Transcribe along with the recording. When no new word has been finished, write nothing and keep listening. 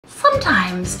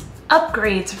sometimes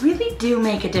upgrades really do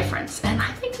make a difference, and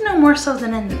I think no more so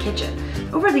than in the kitchen.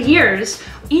 Over the years,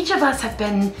 each of us have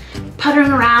been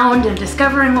puttering around and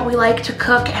discovering what we like to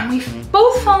cook, and we've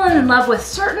both fallen in love with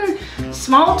certain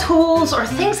small tools or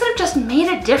things that have just made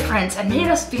a difference and made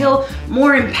us feel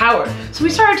more empowered. So we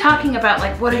started talking about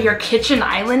like, what are your kitchen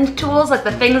island tools, like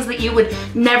the things that you would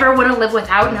never want to live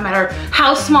without, no matter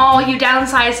how small you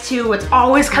downsize to, it's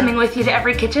always coming with you to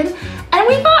every kitchen. And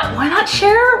we thought, why not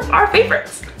share our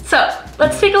favorites? So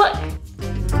let's take a look.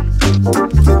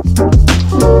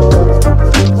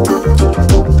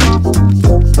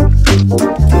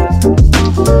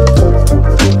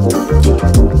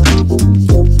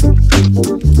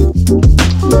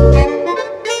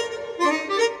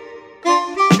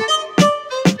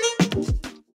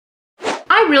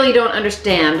 I really don't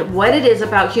understand what it is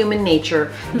about human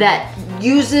nature that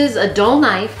uses a dull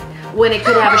knife when it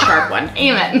could have a sharp one.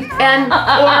 Amen. And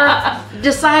or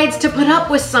decides to put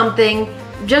up with something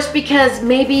just because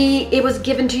maybe it was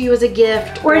given to you as a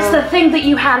gift. Or it's the thing that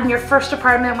you had in your first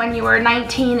apartment when you were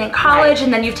 19 in college, right.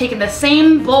 And then you've taken the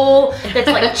same bowl that's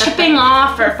like chipping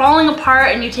off or falling apart,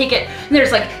 and you take it, and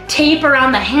there's like tape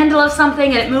around the handle of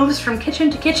something, and it moves from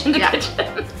kitchen to kitchen to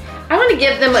kitchen. I want to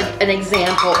give them an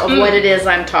example of what it is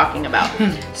I'm talking about.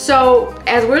 So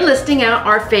as we're listing out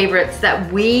our favorites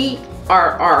that we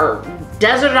are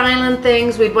desert island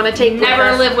things we'd want to take with us.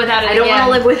 Never live without it I don't want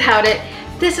to live without it.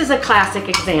 This is a classic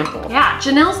example. Yeah.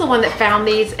 Janelle's the one that found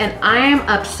these, and I am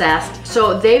obsessed.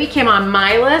 So they became on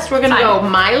my list. We're gonna go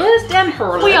my list and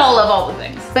her list. We all love all the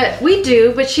things. But we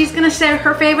do, but she's gonna share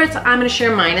her favorites, I'm gonna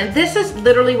share mine. And this is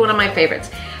literally one of my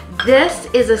favorites. This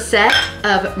is a set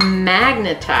of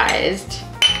magnetized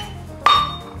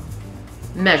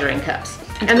measuring cups.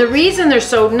 And the reason they're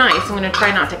so nice, I'm gonna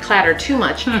try not to clatter too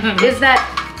much, is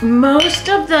that most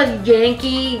of the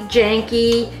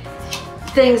janky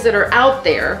things that are out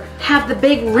there have the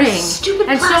big ring. Stupid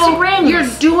and plastic so rings. You're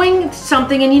doing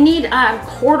something and you need a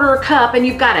quarter cup, and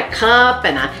you've got a cup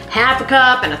and a half a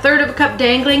cup and a third of a cup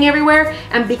dangling everywhere.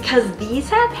 And because these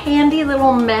have handy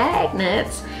little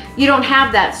magnets, you don't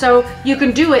have that. So you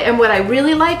can do it. And what I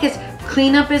really like is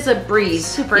cleanup is a breeze.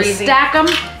 Super easy. Stack them.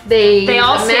 They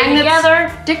all the stay magnets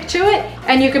together. Stick to it,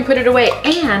 and you can put it away.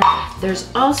 And there's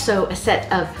also a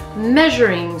set of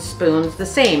measuring spoons, the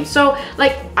same. So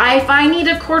like, if I need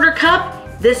a quarter cup,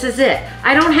 this is it.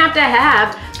 I don't have to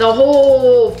have the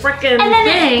whole frickin' thing. And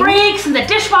then it breaks in the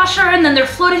dishwasher, and then they're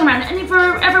floating around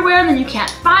everywhere, and then you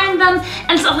can't find them.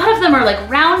 And so a lot of them are like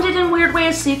rounded in weird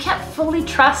ways, so you can't fully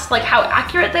trust like how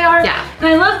accurate they are. Yeah. And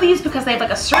I love these because they have like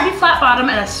a sturdy flat bottom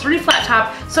and a sturdy flat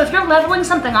top. So if you're leveling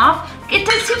something off, it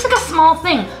just seems like a small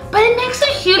thing, but it makes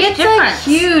a huge difference. It's a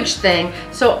huge thing.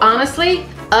 So honestly,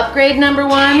 upgrade number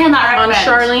one on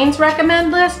Charlene's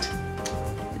recommend list,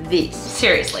 these.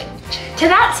 Seriously. To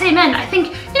that same end, I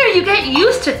think, you get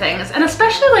used to things, and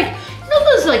especially like,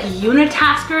 those like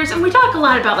unitaskers, and we talk a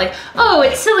lot about like, oh,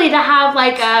 it's silly to have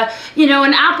like a,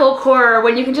 an apple corer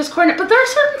when you can just coordinate, but there are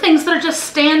certain things that are just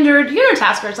standard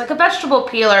unitaskers, like a vegetable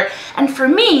peeler, and for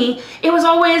me, it was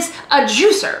always a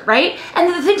juicer, right?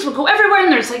 And the things would go everywhere,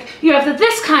 and there's like, you have the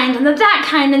this kind and the that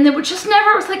kind, and it would just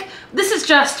never, it was like, this is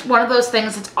just one of those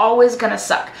things that's always gonna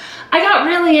suck. I got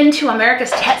really into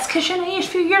America's Test Kitchen a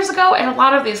few years ago, and a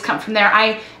lot of these come from there.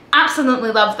 I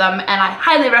absolutely love them, and I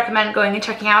highly recommend going and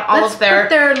checking out all of their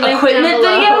equipment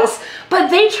videos. But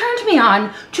they turned me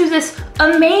on to this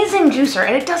amazing juicer,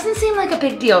 and it doesn't seem like a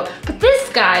big deal, but this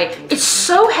guy is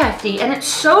so hefty and it's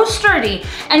so sturdy,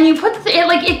 and you put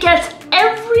it gets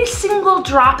every single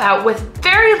drop out with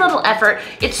very little effort.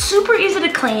 It's super easy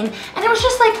to clean, and it was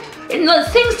just like,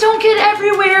 things don't get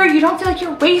everywhere, you don't feel like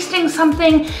you're wasting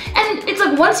something, and it's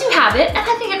like once you have it, and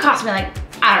I think it cost me like,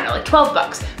 I don't know, like 12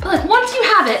 bucks, but like once you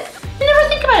have it, you never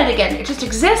think about it again. It just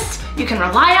exists, you can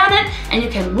rely on it, and you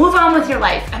can move on with your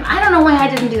life. And I don't know why I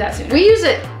didn't do that sooner. We use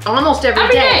it almost every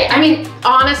day. I mean,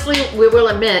 honestly, we will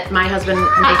admit, my husband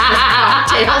makes us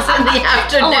cocktails in the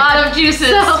afternoon. A lot of juices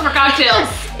for cocktails.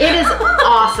 It is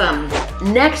awesome.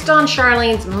 Next on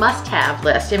Charlene's must-have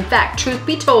list, in fact, truth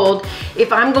be told,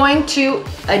 if I'm going to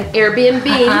an Airbnb,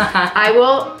 I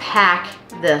will pack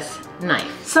this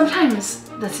knife. Sometimes,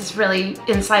 this is really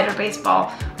insider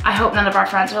baseball, I hope none of our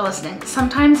friends are listening.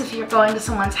 Sometimes if you're going to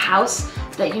someone's house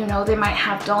that they might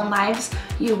have dull knives,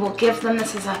 you will give them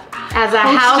this as a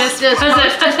house present.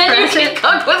 And then you can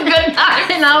cook with good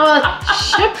knives. And I will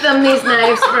ship them these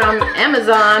knives from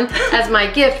Amazon as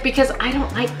my gift, because I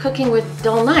don't like cooking with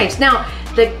dull knives. Now,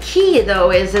 the key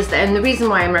though is and the reason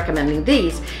why I'm recommending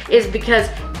these is because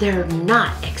they're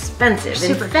not expensive.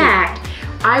 In fact,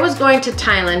 I was going to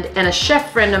Thailand, and a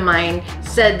chef friend of mine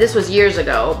said, this was years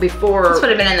ago, before. This would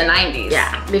have been in the 90s.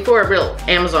 Yeah, before real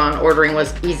Amazon ordering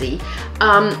was easy.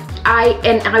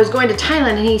 I was going to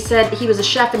Thailand, and he said, he was a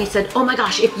chef, and he said, oh my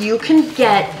gosh, if you can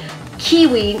get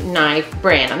Kiwi knife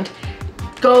brand,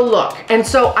 go look. And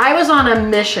so I was on a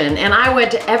mission, and I went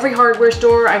to every hardware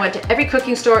store, I went to every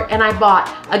cooking store, and I bought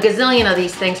a gazillion of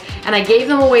these things, and I gave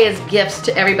them away as gifts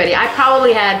to everybody. I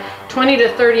probably had 20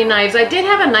 to 30 knives. I did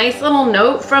have a nice little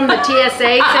note from the TSA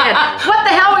saying, what the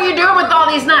hell are you doing with all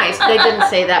these knives? They didn't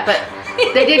say that, but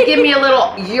they did give me a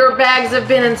little, your bags have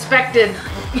been inspected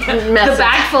message. The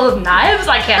bag full of knives?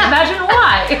 I can't imagine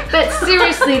why. But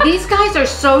seriously, these guys are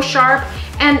so sharp.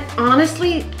 And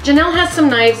honestly, Janelle has some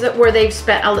knives that where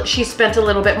she spent a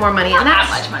little bit more money, and that's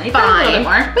not much money, fine. but a little bit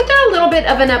more. But they're a little bit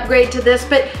of an upgrade to this.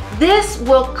 But this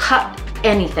will cut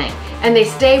anything, and they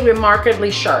stay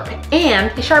remarkably sharp.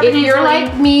 And if you're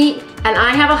like me, and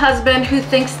I have a husband who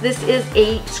thinks this is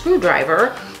a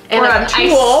screwdriver and a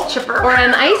tool ice chipper. or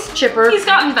an ice chipper, he's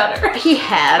gotten better. He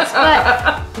has,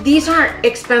 but these aren't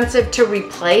expensive to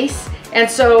replace, and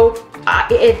so.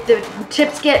 If the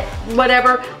tips get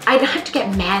whatever, I don't have to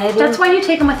get mad at him. That's why you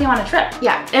take him with you on a trip.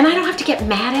 Yeah, and I don't have to get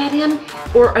mad at him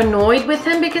or annoyed with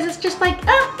him because it's just like,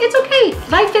 it's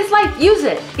okay. Life is life, use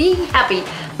it, be happy.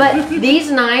 But these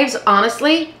knives,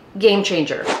 honestly, game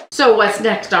changer. So what's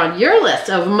next on your list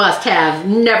of must-have,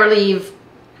 never leave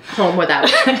home without?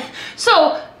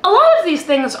 So a lot of these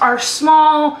things are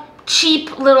small,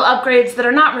 cheap little upgrades that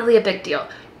are not really a big deal.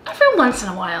 Every once in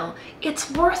a while,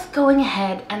 it's worth going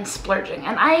ahead and splurging.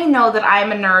 And I know that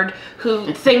I'm a nerd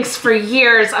who thinks for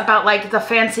years about like the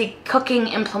fancy cooking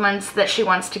implements that she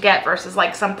wants to get versus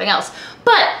like something else.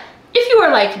 But if you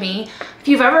are like me, if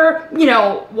you've ever,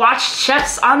 watched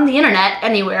chefs on the internet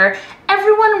anywhere,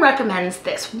 everyone recommends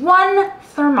this one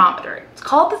thermometer. It's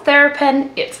called the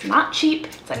TheraPen. It's not cheap.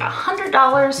 It's like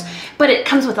 $100, but it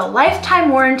comes with a lifetime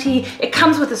warranty. It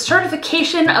comes with a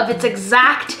certification of its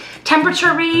exact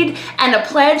temperature read and a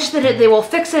pledge that they will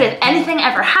fix it if anything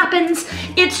ever happens.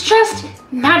 It's just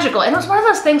magical. And it was one of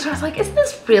those things where I was like, is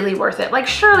this really worth it? Like,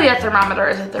 surely a thermometer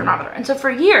is a thermometer. And so for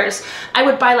years, I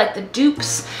would buy like the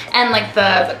dupes and like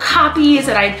the copies,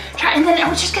 and I'd try, and then I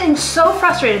was just getting so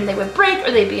frustrated, and they would break,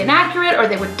 or they'd be inaccurate, or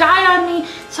they would die on me.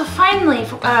 So finally,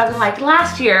 like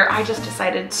last year, I just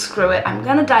decided, screw it, I'm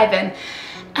gonna dive in.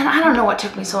 And I don't know what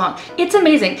took me so long. It's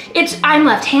amazing. I'm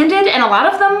left-handed, and a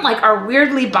lot of them like are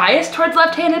weirdly biased towards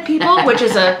left-handed people, which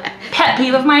is a pet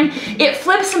peeve of mine. It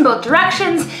flips in both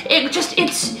directions.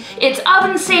 It's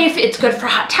oven safe. It's good for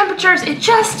hot temperatures.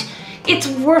 It's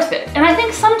worth it. And I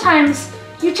think sometimes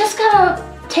you just gotta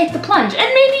take the plunge.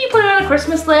 And maybe you put it on a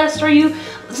Christmas list, or you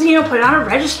put it on a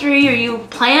registry, or you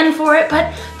plan for it.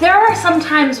 But there are some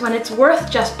times when it's worth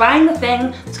just buying the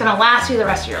thing that's gonna last you the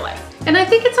rest of your life. And I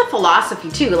think it's a philosophy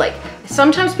too. Like,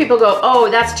 sometimes people go, oh,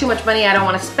 that's too much money, I don't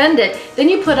want to spend it. Then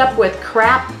you put up with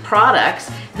crap products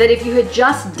that if you had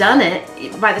just done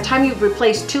it, by the time you've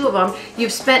replaced 2 of them,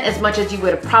 you've spent as much as you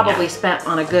would have probably spent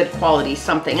on a good quality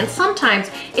something. And sometimes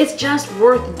it's just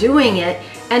worth doing it.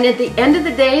 And at the end of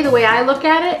the day, the way I look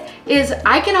at it is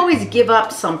I can always give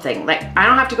up something. Like, I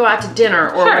don't have to go out to dinner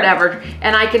or whatever,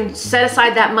 and I can set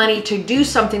aside that money to do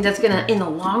something that's gonna, in the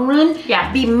long run,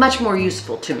 be much more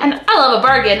useful to me. And I love a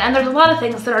bargain, and there's a lot of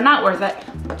things that are not worth it,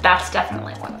 but that's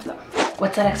definitely one of them.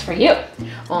 What's next for you?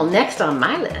 Well, next on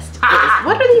my list is,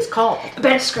 what are these called? A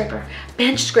bench scraper.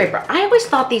 Bench scraper. I always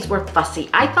thought these were fussy.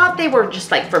 I thought they were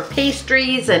just like for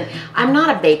pastries, and I'm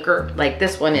not a baker like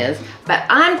this one is, but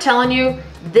I'm telling you,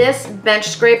 this bench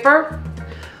scraper,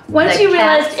 once you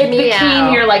realized it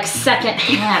became your like second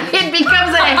hand. It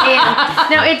becomes a hand.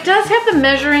 Now it does have the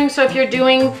measuring, so if you're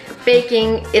doing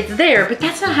baking, it's there, but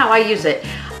that's not how I use it.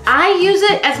 I use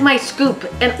it as my scoop,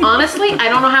 and honestly, I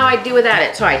don't know how I do without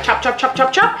it. So I chop, chop, chop,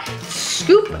 chop, chop,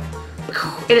 scoop,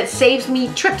 and it saves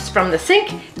me trips from the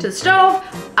sink to the stove.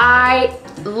 I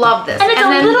love this. And it's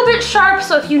a little bit sharp,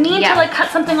 so if you need to like cut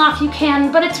something off, you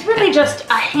can, but it's really just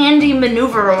a handy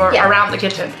maneuver around the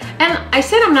kitchen. And I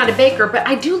said I'm not a baker, but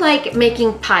I do like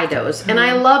making pie doughs, and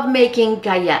I love making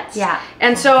gallettes. Yeah.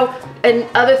 And so, and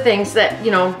other things that,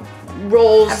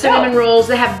 rolls, cinnamon rolls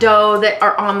that have dough that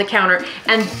are on the counter,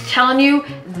 and telling you,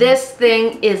 this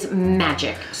thing is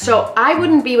magic. So I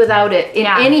wouldn't be without it in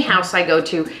any house I go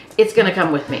to. It's gonna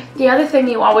come with me. The other thing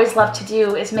you always love to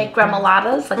do is make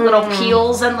gremolatas, like little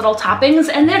peels and little toppings,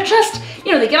 and they're just,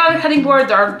 they get on the cutting board,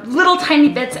 they're little tiny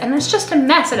bits, and it's just a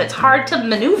mess, and it's hard to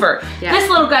maneuver. Yeah. This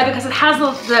little guy, because it has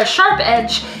the sharp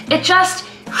edge, it just,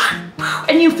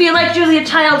 and you feel like Julia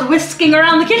Child whisking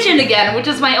around the kitchen again, which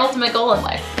is my ultimate goal in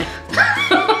life.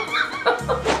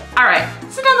 All right,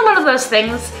 it's another one of those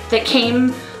things that came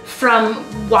from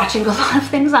watching a lot of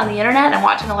things on the internet and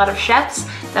watching a lot of chefs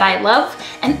that I love,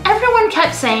 and everyone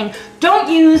kept saying, don't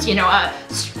use, you know, a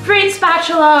straight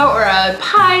spatula or a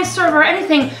pie server or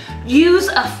anything. Use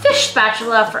a fish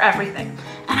spatula for everything.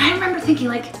 And I remember thinking,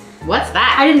 like, what's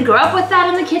that? I didn't grow up with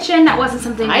that in the kitchen. That wasn't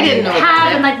something I didn't know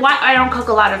have. it. And like, why I don't cook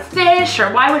a lot of fish,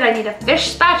 or why would I need a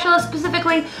fish spatula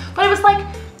specifically? But it was like,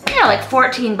 you know, like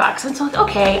 14 bucks. And so like,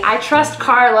 okay, I trust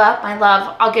Carla, my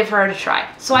love, I'll give her a try.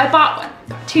 So I bought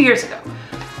one 2 years ago.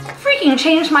 Freaking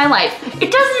changed my life.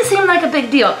 It doesn't seem like a big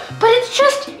deal, but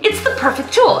it's the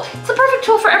perfect tool. It's the perfect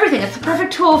tool for everything. It's the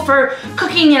perfect tool for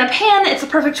cooking in a pan. It's the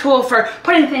perfect tool for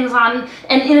putting things on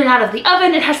and in and out of the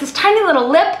oven. It has this tiny little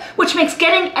lip, which makes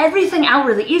getting everything out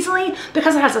really easily.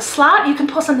 Because it has a slot, you can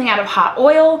pull something out of hot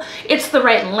oil. It's the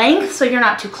right length, so you're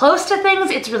not too close to things.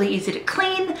 It's really easy to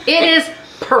clean. It is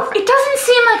perfect. It doesn't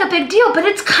seem like a big deal, but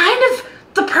it's kind of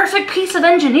the perfect piece of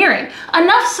engineering.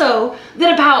 Enough so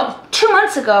that about 2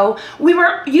 months ago, we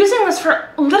were using this for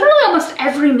literally almost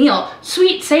every meal.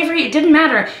 Sweet, savory, it didn't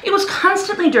matter. It was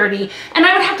constantly dirty, and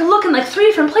I would have to look in like 3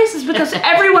 different places because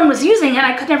everyone was using it and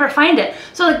I could never find it.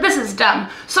 So like, this is dumb.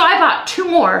 So I bought 2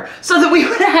 more so that we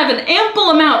would have an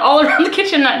ample amount all around the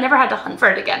kitchen and I never had to hunt for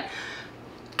it again.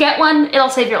 Get one, it'll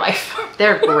save your life.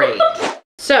 They're great.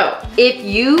 So, if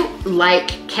you like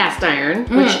cast iron,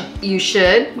 which you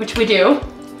should, which we do,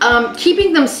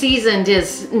 keeping them seasoned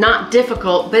is not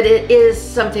difficult, but it is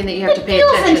something that you have to pay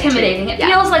attention to. It feels intimidating. It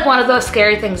feels like one of those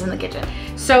scary things in the kitchen.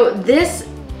 So this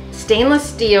stainless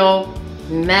steel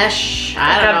mesh,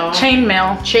 I don't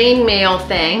know, chainmail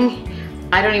thing,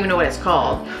 I don't even know what it's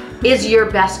called, is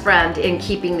your best friend in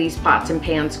keeping these pots and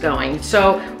pans going.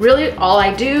 So really all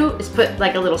I do is put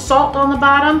like a little salt on the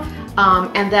bottom,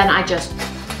 and then I just,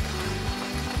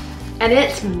 and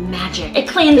it's magic. It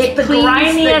cleans the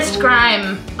grimiest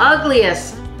grime.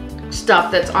 Ugliest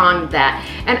stuff that's on that.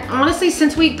 And honestly,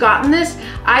 since we've gotten this,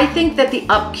 I think that the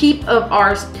upkeep of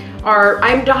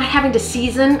I'm not having to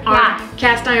season our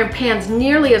cast iron pans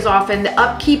nearly as often. The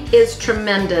upkeep is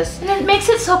tremendous. And it makes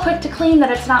it so quick to clean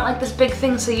that it's not like this big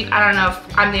thing. So I don't know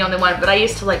if I'm the only one, but I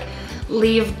used to like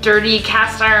leave dirty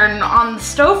cast iron on the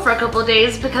stove for a couple of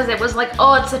days because it was like,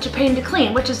 oh, it's such a pain to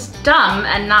clean, which is dumb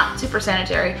and not super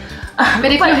sanitary.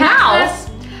 But if you have this,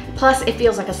 plus it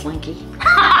feels like a slinky.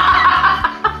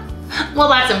 Well,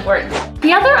 that's important.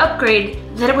 The other upgrade,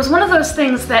 that it was one of those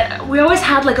things that we always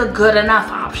had like a good enough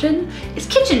option, is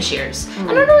kitchen shears.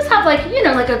 And I always have like, you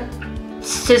know, like a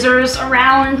scissors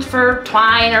around for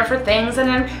twine or for things, and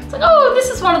then it's like, oh, this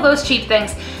is one of those cheap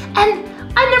things. And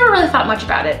I never really thought much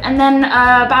about it. And then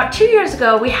about 2 years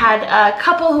ago, we had a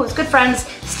couple who was good friends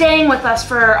staying with us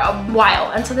for a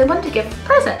while. And so they wanted to give a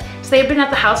present. So they had been at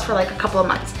the house for like a couple of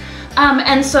months.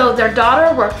 And so their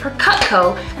daughter worked for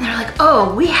Cutco, and they're like,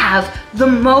 oh, we have the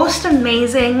most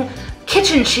amazing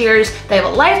kitchen shears. They have a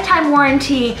lifetime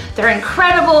warranty. They're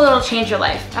incredible. It'll change your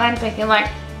life. And I'm thinking like,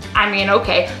 I mean,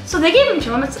 okay. So they gave them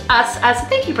to us as a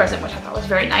thank you present, which I thought was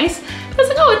very nice. But I was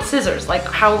like, oh, it's scissors. Like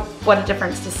what a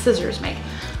difference does scissors make?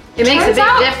 It makes a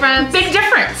big difference. Big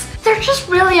difference. They're just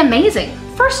really amazing.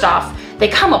 First off, they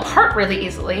come apart really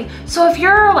easily. So if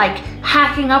you're like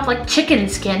hacking up like chicken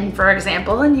skin, for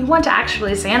example, and you want to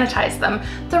actually sanitize them,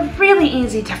 they're really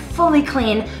easy to fully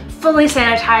clean, fully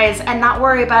sanitize, and not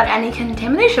worry about any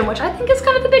contamination, which I think is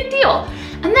kind of a big deal.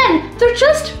 And then they're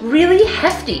just really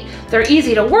hefty. They're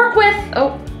easy to work with.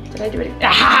 Oh, did I do it?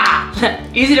 Aha!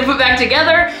 Easy to put back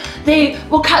together. They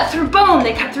will cut through bone,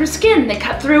 they cut through skin, they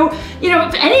cut through, you know,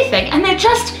 anything. And they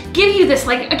just give you this,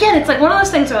 like, again, it's like one of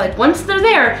those things where like once they're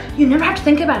there, you never have to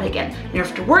think about it again. You never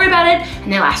have to worry about it,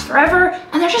 and they last forever,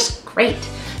 and they're just great.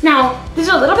 Now, these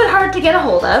are a little bit hard to get a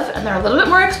hold of, and they're a little bit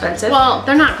more expensive. Well,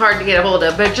 they're not hard to get a hold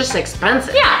of, but just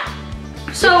expensive. Yeah.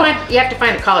 So you have to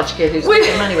find a college kid who's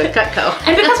making money with Cutco.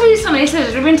 And because we use so many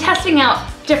scissors, we've been testing out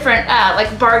different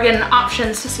like bargain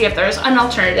options to see if there's an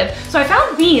alternative. So I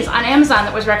found these on Amazon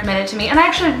that was recommended to me, and I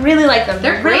actually really like them.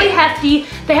 They're really hefty.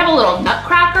 They have a little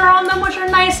nutcracker on them, which are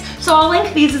nice. So I'll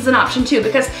link these as an option too,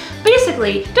 because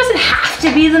basically it doesn't have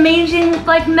to be the amazing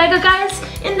like mega guys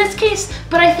in this case,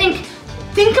 but I think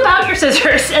about your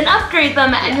scissors and upgrade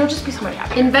them, and you'll just be so much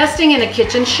happier. Investing in a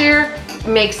kitchen shear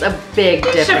makes a big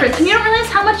difference. And you don't realize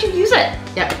how much you use it.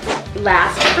 Yep.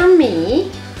 Last for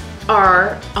me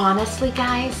are, honestly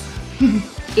guys,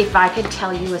 if I could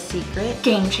tell you a secret,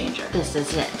 game changer. This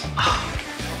is it.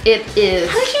 It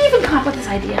is. How did you even come up with this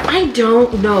idea? I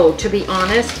don't know, to be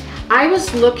honest. I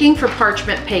was looking for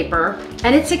parchment paper,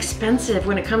 and it's expensive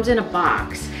when it comes in a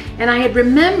box. And I had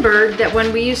remembered that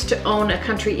when we used to own a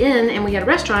country inn and we had a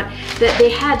restaurant, that they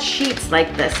had sheets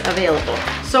like this available.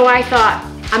 So I thought,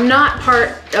 I'm not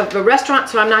part of a restaurant,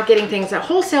 so I'm not getting things at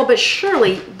wholesale, but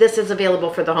surely this is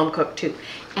available for the home cook too.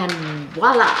 And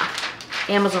voila,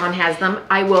 Amazon has them.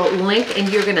 I will link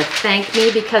and you're gonna thank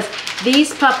me because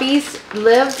these puppies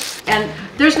live, and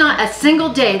there's not a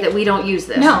single day that we don't use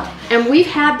this. No. And we've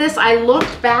had this, I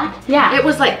looked back. Yeah. It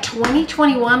was like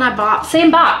 2021 I bought.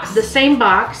 Same box. The same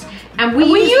box. And we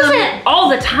use it all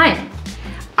the time.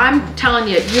 I'm telling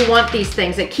you, you want these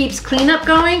things. It keeps cleanup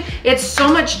going. It's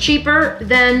so much cheaper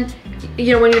than,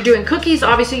 you know, when you're doing cookies,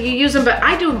 obviously you use them, but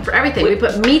I do them for everything. We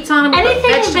put meats on them,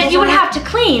 anything that you would have to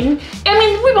clean. I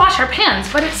mean, we wash our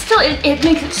pans, but it's still, it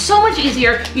makes it so much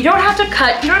easier. You don't have to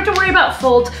cut, you don't have to worry about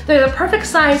folds. They're the perfect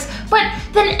size, but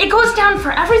then it goes down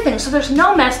for everything. So there's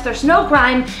no mess, there's no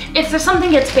grime. If there's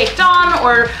something gets baked on,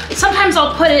 or sometimes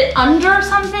I'll put it under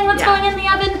something that's going in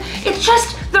the oven. It's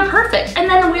just, they're perfect. And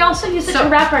then we also use it to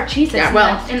wrap our cheeses in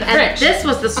the fridge. This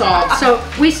was the solve. So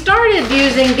we started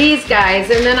using these guys,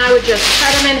 and then I would just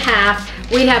cut them in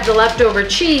half. We'd have the leftover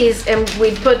cheese, and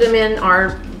we'd put them in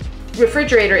our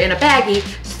refrigerator in a baggie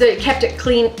so that it kept it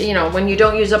clean. You know, when you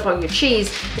don't use up all your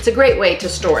cheese, it's a great way to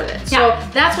store it. So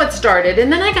that's what started.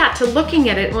 And then I got to looking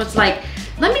at it and was like,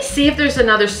 let me see if there's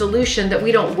another solution that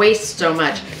we don't waste so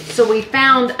much. So we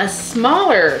found a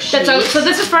smaller sheet. So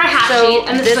this is for a half sheet,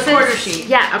 and this is a quarter sheet.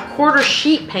 Yeah, a quarter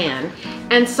sheet pan.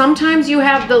 And sometimes you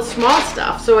have the small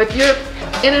stuff. So if you're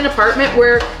in an apartment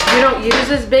where you don't use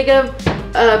as big of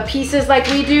pieces like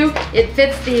we do, it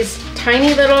fits these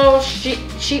tiny little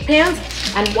sheet pans,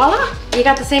 and voila, you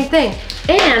got the same thing.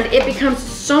 And it becomes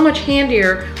so much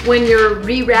handier when you're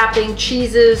rewrapping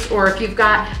cheeses, or if you've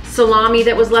got salami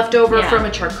that was left over from a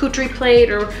charcuterie plate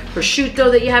or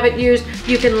prosciutto that you haven't used,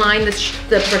 you can line the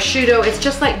prosciutto. It's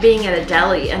just like being at a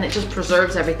deli, and it just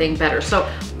preserves everything better. So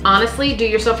honestly, do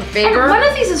yourself a favor. And one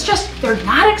of these is just, they're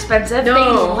not expensive. No.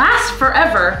 They last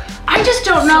forever. I just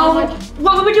don't know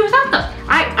what we would do without them.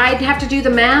 I'd have to do the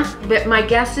math, but my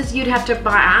guess is you'd have to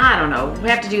buy, I don't know, we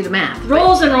have to do the math.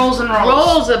 Rolls and rolls and rolls.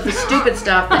 Rolls of the stupid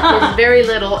stuff that is very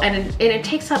little, and it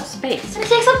takes up space. And it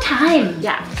takes up time.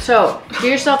 Yeah, so do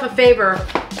yourself a favor,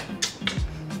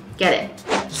 get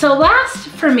it. So last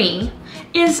for me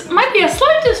might be a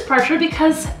slight departure,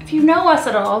 because if you know us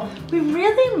at all, we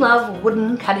really love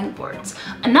wooden cutting boards.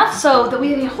 Enough so that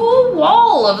we have a whole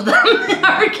wall of them in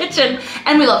our kitchen,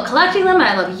 and we love collecting them, and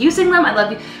I love using them. I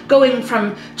love going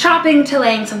from chopping to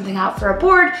laying something out for a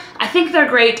board. I think they're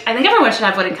great. I think everyone should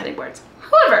have wooden cutting boards.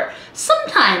 However,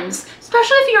 sometimes,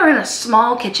 especially if you're in a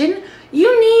small kitchen,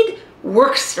 you need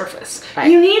work surface.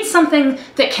 You need something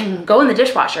that can go in the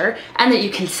dishwasher and that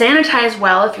you can sanitize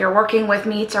well if you're working with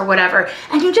meats or whatever,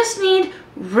 and you just need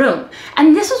room.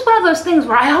 And this was one of those things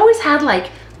where I always had like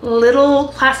little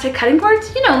plastic cutting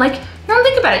boards, you know, like, you don't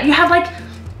think about it, you have like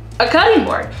a cutting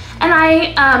board. And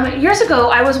I, years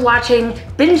ago, I was watching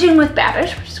Binging with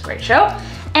Babish, which is a great show,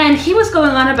 and he was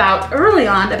going on early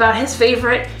on about his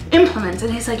favorite implements,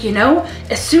 and he's like, you know,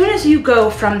 as soon as you go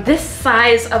from this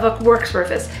size of a work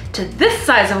surface to this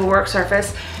size of a work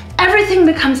surface, everything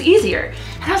becomes easier.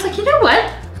 And I was like, you know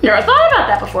what? Never thought about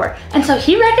that before. And so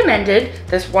he recommended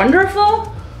this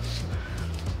wonderful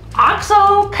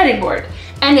OXO cutting board,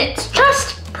 and it's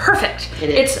just perfect.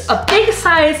 It's a big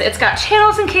size, it's got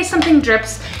channels in case something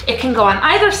drips, it can go on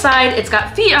either side, it's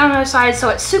got feet on either side, so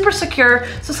it's super secure.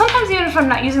 So sometimes even if I'm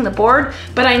not using the board,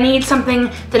 but I need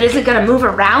something that isn't gonna move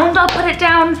around, I'll put it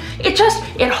down.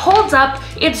 It holds up.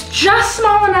 It's just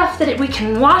small enough that we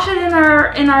can wash it in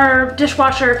our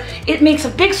dishwasher. It makes a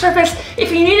big surface.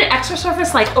 If you need an extra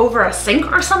surface, like over a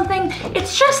sink or something,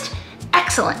 it's just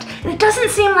excellent. And it doesn't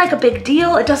seem like a big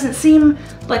deal. It doesn't seem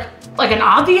like an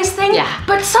obvious thing,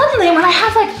 but suddenly when I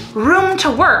have like room to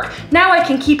work, now I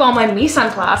can keep all my mise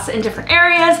en place in different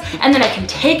areas, and then I can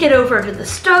take it over to the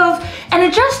stove, and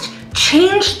it just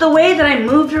changed the way that I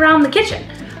moved around the kitchen.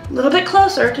 A little bit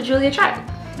closer to Julia Child.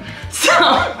 So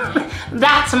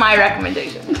that's my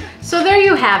recommendation. So there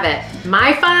you have it.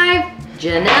 My 5,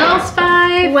 Janelle's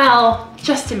 5. Well,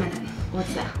 just a minute.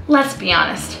 What's that? Let's be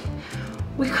honest.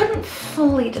 We couldn't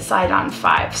fully decide on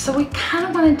 5, so we kind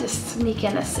of wanted to sneak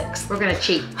in a 6th. We're gonna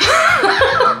cheat.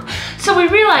 So we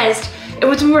realized,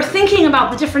 we were thinking about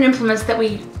the different implements that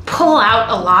we pull out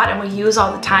a lot and we use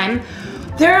all the time.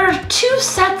 There are 2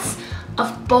 sets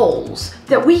of bowls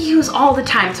that we use all the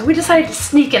time, so we decided to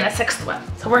sneak in a 6th one.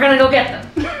 So we're gonna go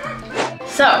get them.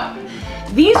 So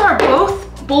these are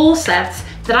both bowl sets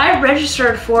that I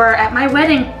registered for at my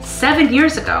wedding 7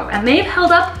 years ago, and they've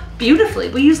held up beautifully.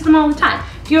 We use them all the time.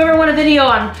 If you ever want a video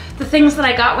on the things that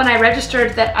I got when I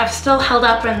registered that I've still held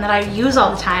up and that I use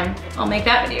all the time, I'll make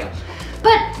that video.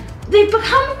 But they've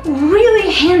become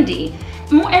really handy,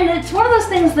 and it's one of those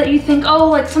things that you think, oh,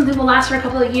 like something will last for a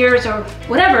couple of years or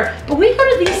whatever. But we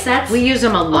go to these sets. We use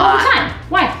them a lot. All the time.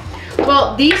 Why?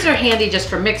 Well, these are handy just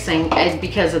for mixing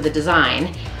because of the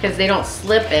design, because they don't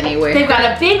slip anywhere. They've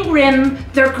got a big rim.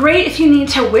 They're great if you need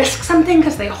to whisk something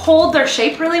because they hold their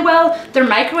shape really well. They're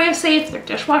microwave safe, they're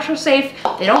dishwasher safe,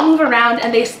 they don't move around,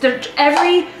 and they're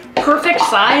every perfect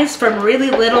size from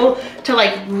really little to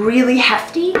like really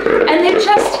hefty. And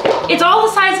it's all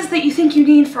the sizes that you think you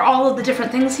need for all of the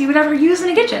different things you would ever use in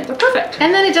a kitchen. They're perfect.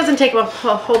 And then it doesn't take a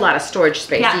whole lot of storage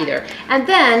space either. And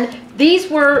then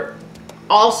these were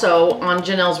also on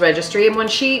Janelle's registry, and when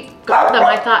she got them,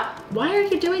 I thought, why are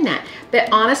you doing that? But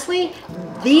honestly,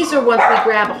 these are ones we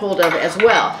grab a hold of as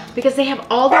well, because they have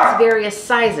all these various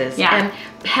sizes. And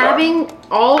having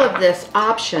all of this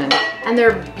option, and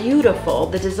they're beautiful.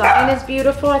 The design is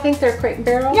beautiful. I think they're crate and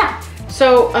barrel. Yeah.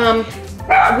 So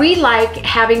we like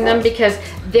having them because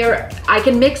I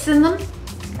can mix in them,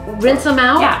 rinse them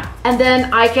out, and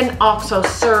then I can also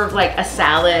serve like a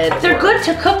salad. They're good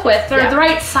to cook with. They're the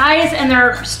right size, and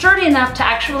they're sturdy enough to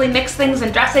actually mix things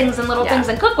and dressings and little things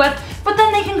and cook with, but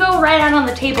then they can go right out on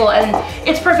the table, and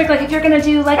it's perfect like if you're gonna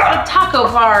do like a taco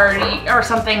bar or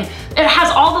something. It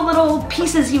has all the little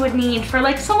pieces you would need for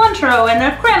like cilantro and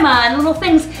a crema and little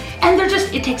things, and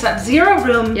it takes up zero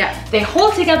room. They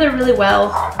hold together really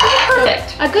well.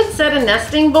 Perfect. A good set of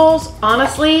nesting bowls,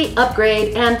 honestly,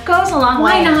 upgrade, and goes a long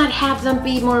way. Why not have them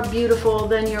be more beautiful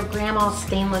than your grandma's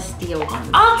stainless steel ones?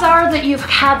 Odds are that you've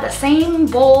had the same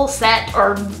bowl set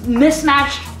or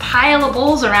mismatched pile of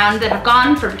bowls around that have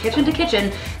gone from kitchen to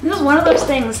kitchen. This is one of those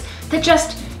things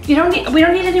that we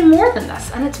don't need any more than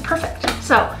this, and it's perfect.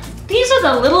 So these are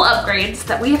the little upgrades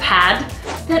that we've had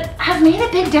that have made a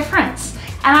big difference.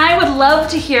 And I would love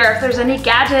to hear if there's any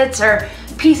gadgets or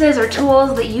pieces or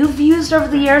tools that you've used over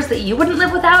the years that you wouldn't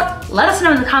live without. Let us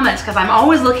know in the comments, because I'm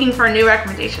always looking for new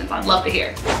recommendations. I'd love to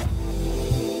hear.